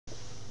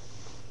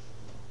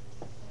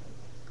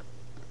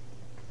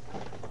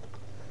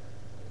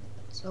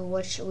So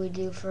what should we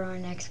do for our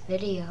next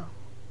video?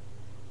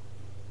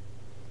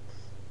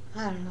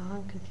 I don't know,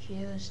 I'm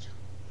confused.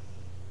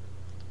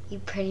 We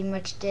pretty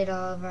much did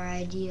all of our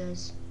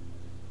ideas.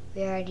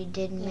 We already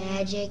did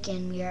magic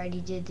and we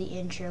already did the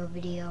intro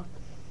video.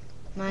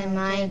 My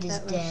mind is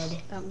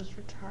dead. That was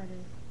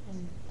retarded,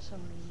 and so are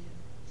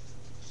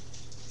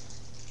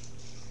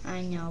you.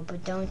 I know,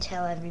 but don't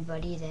tell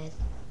everybody that.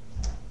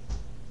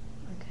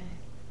 Okay.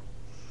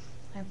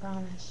 I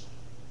promise.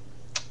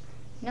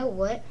 You know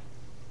what?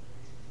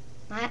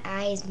 My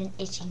eye has been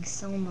itching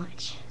so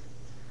much.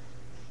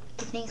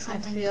 You think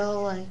something? I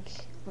feel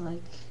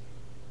like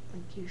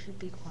you should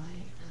be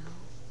quiet now.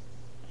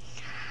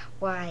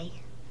 Why?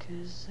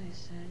 'Cause I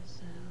said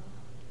so.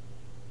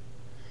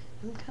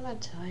 I'm kind of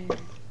tired.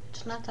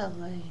 It's not that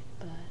late,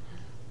 but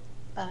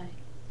bye.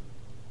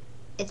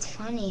 It's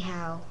funny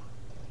how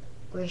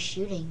we're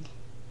shooting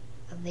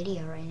a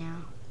video right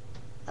now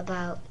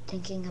about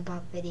thinking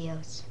about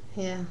videos.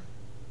 Yeah.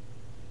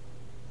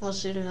 We'll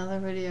shoot another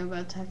video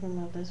about talking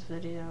about this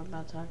video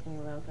about talking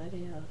about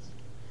videos.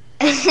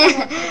 And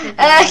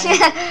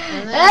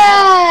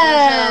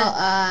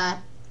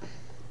then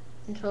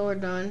until we're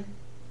done.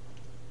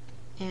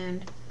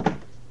 And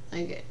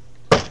I get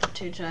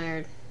too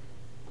tired.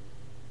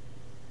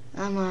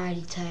 I'm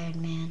already tired,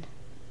 man.